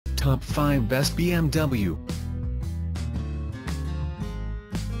Top 5 Best BMW.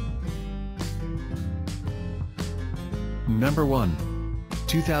 Number 1.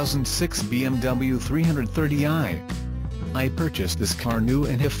 2006 BMW 330i. I purchased this car new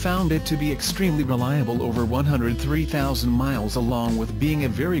and have found it to be extremely reliable, over 103,000 miles, along with being a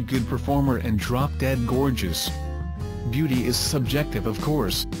very good performer and drop-dead gorgeous. Beauty is subjective, of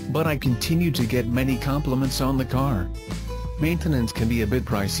course, but I continue to get many compliments on the car. Maintenance can be a bit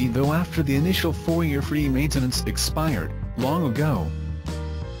pricey though, after the initial 4-year free maintenance expired long ago.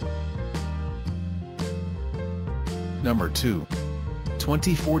 Number 2.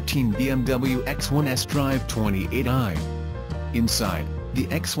 2014 BMW X1 S-Drive 28i. Inside, the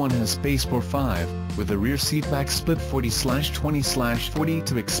X1 has space for 5, with a rear seatback split 40/20/40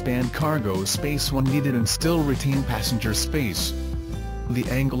 to expand cargo space when needed and still retain passenger space. The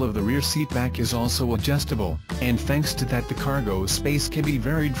angle of the rear seatback is also adjustable, and thanks to that the cargo space can be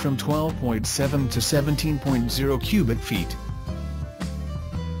varied from 12.7 to 17.0 cubic feet.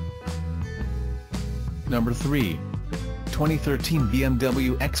 Number 3. 2013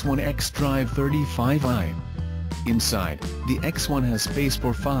 BMW X1 X-Drive 35i. Inside, the X1 has space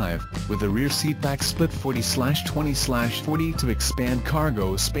for 5, with a rear seatback split 40/20/40 to expand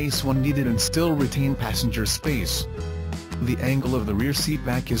cargo space when needed and still retain passenger space. The angle of the rear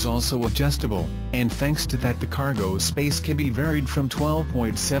seatback is also adjustable, and thanks to that the cargo space can be varied from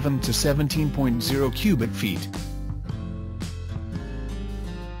 12.7 to 17.0 cubic feet.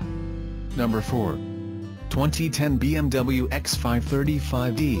 Number 4. 2010 BMW X5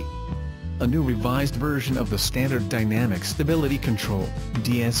 35D. A new revised version of the standard dynamic stability control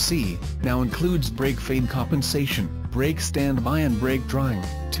 (DSC) now includes brake fade compensation, brake standby and brake drying,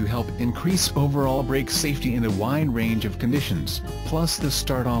 to help increase overall brake safety in a wide range of conditions, plus the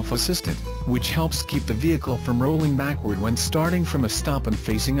start-off assistant, which helps keep the vehicle from rolling backward when starting from a stop and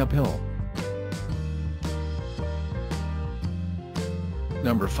facing uphill.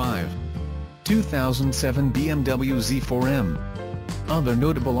 Number 5. 2007 BMW Z4 M. Other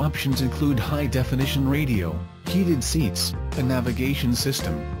notable options include high-definition radio, heated seats, a navigation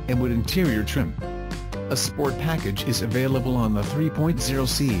system, and wood interior trim. A sport package is available on the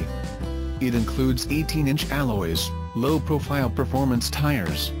 3.0C. It includes 18-inch alloys, low-profile performance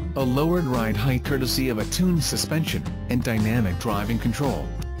tires, a lowered ride height courtesy of a tuned suspension, and dynamic driving control.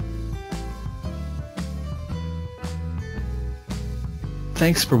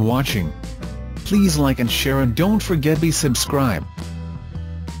 Thanks for watching. Please like and share, and don't forget to subscribe.